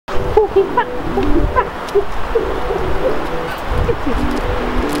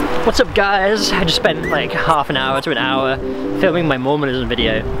What's up guys? I just spent like half an hour to an hour filming my Mormonism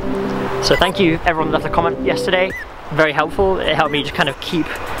video. So thank you everyone that left a comment yesterday. Very helpful. It helped me just kind of keep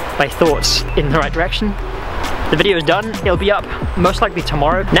my thoughts in the right direction. The video is done. It'll be up most likely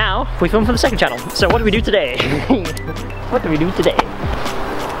tomorrow. Now we film for the second channel. So what do we do today? What do we do today?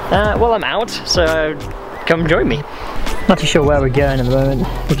 Well, I'm out, so come join me. Not too sure where we're going at the moment.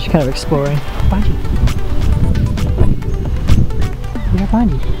 We're just kind of exploring. Behind you. Yeah,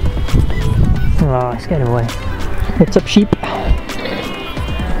 behind you. Oh, I scared him away. What's up, sheep?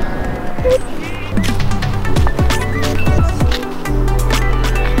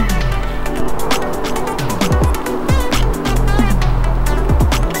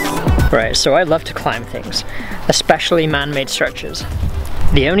 Right, so I love to climb things, especially man-made structures.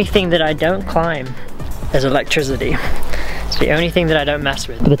 The only thing that I don't climb is electricity. It's the only thing that I don't mess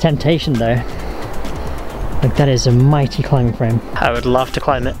with. But the temptation though, like that is a mighty climbing frame. I would love to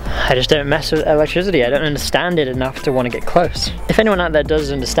climb it. I just don't mess with electricity. I don't understand it enough to want to get close. If anyone out there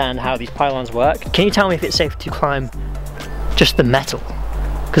does understand how these pylons work, can you tell me if it's safe to climb just the metal?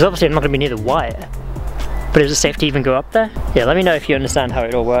 Because obviously I'm not going to be near the wire. But is it safe to even go up there? Yeah, let me know if you understand how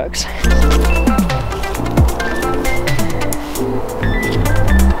it all works.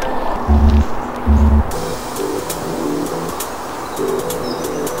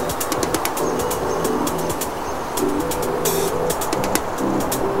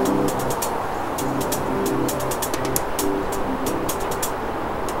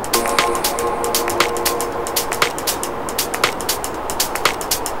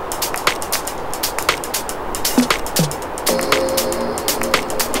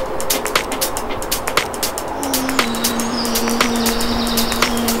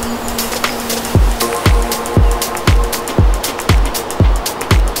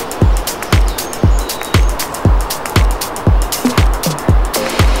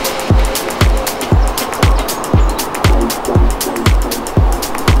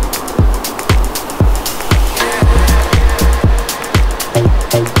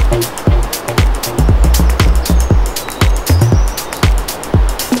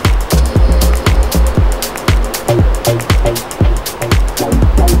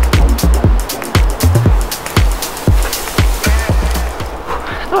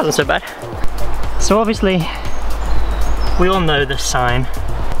 That wasn't so bad. So obviously, we all know this sign,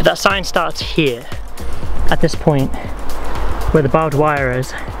 but that sign starts here, at this point, where the barbed wire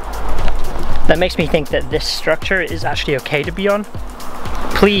is. That makes me think that this structure is actually okay to be on.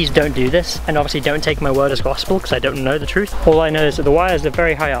 Please don't do this, and obviously don't take my word as gospel, because I don't know the truth. All I know is that the wires are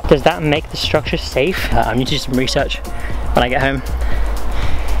very high up. Does that make the structure safe? I need to do some research when I get home.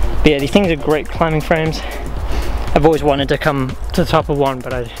 But yeah, these things are great climbing frames. I've always wanted to come to the top of one,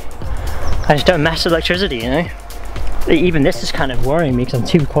 but I just don't mess with electricity, you know? Even this is kind of worrying me because I'm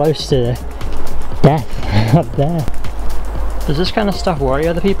too close to death up there. Does this kind of stuff worry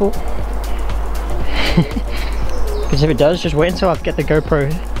other people? Because if it does, just wait until I get the GoPro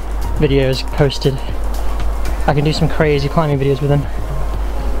videos posted. I can do some crazy climbing videos with them.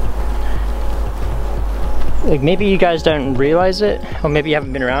 Like, maybe you guys don't realize it, or maybe you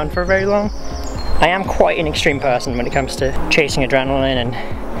haven't been around for very long. I am quite an extreme person when it comes to chasing adrenaline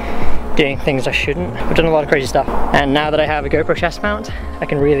and doing things I shouldn't. I've done a lot of crazy stuff. And now that I have a GoPro chest mount, I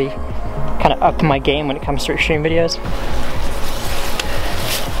can really kind of up my game when it comes to extreme videos.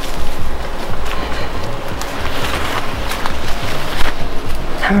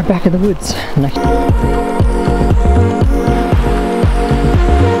 Now we're back in the woods.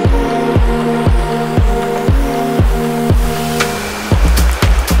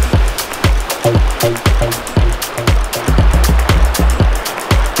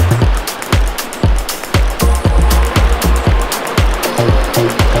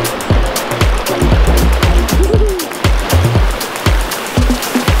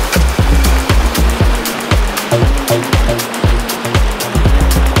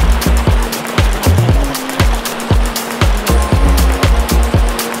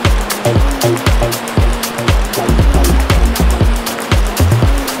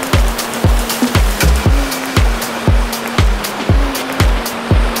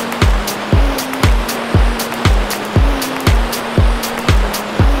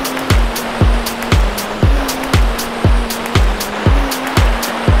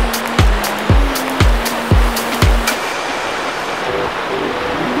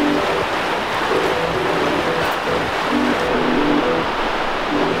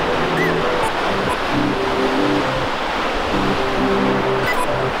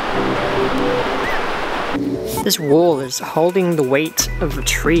 This wall is holding the weight of a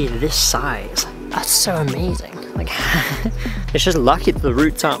tree this size. That's so amazing. Like, it's just lucky that the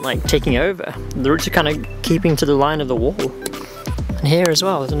roots aren't like taking over. The roots are kind of keeping to the line of the wall. And here as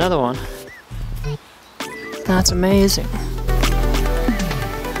well, there's another one. That's amazing.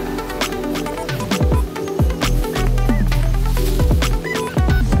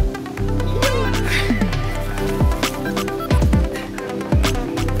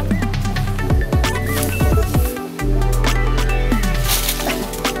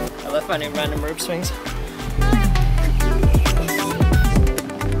 Finding random rope swings.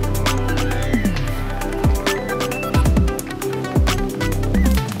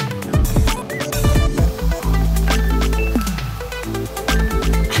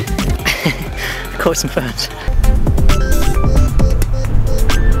 Caught some ferns.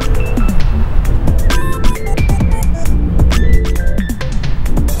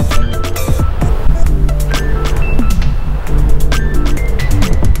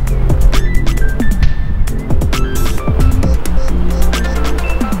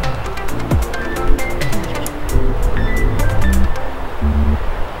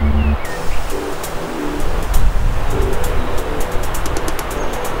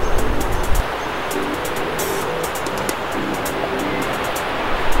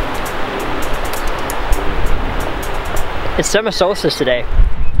 It's summer solstice today.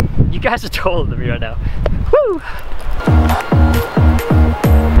 You guys are taller than me right now. Woo!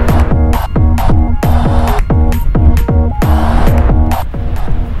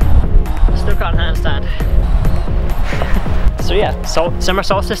 Still can't handstand. So yeah, summer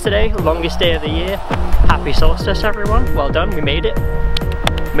solstice today, longest day of the year. Happy solstice everyone, well done, we made it.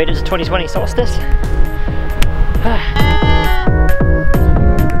 Made it to 2020 solstice.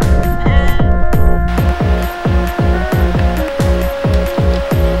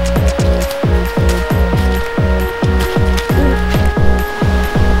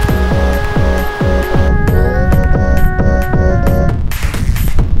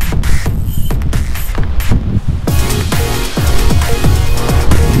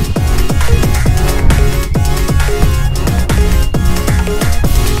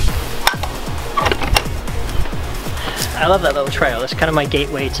 I love that little trail. It's kind of my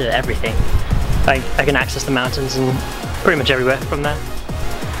gateway to everything. I can access the mountains and pretty much everywhere from there.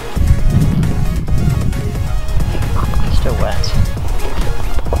 Still wet.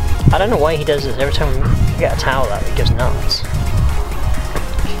 I don't know why he does this. Every time we get a towel out, he goes nuts.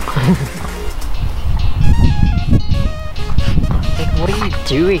 Like, what are you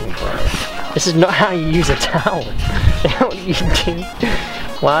doing, bro? This is not how you use a towel. What do you do?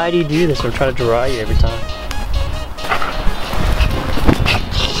 Why do you do this? I'm trying to dry you every time.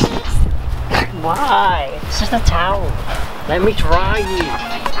 Why? It's just a towel. Let me dry you.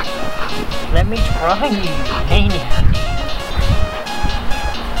 Let me dry you, maniac.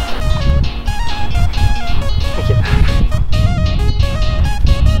 Thank you.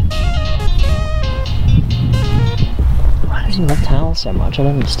 Why does he love towels so much? I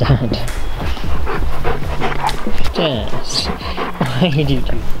don't understand. Yes. Why do you do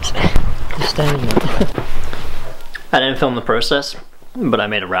this? Understand it. I didn't film the process, but I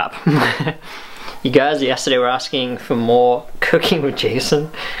made a wrap. You guys yesterday were asking for more cooking with Jason.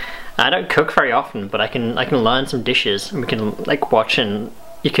 I don't cook very often, but I can learn some dishes and we can like watch and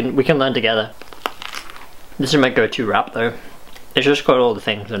we can learn together. This is my go-to wrap though. It's just got all the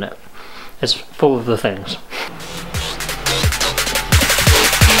things in it. It's full of the things.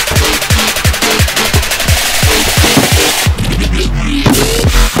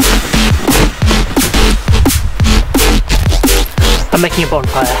 I'm making a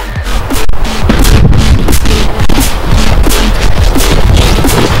bonfire.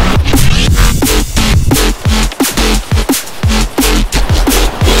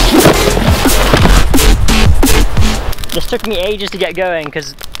 This took me ages to get going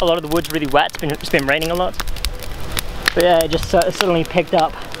because a lot of the wood's really wet. It's been raining a lot. But yeah, it just suddenly picked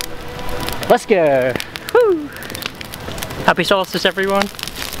up. Let's go. Woo! Happy solstice, everyone.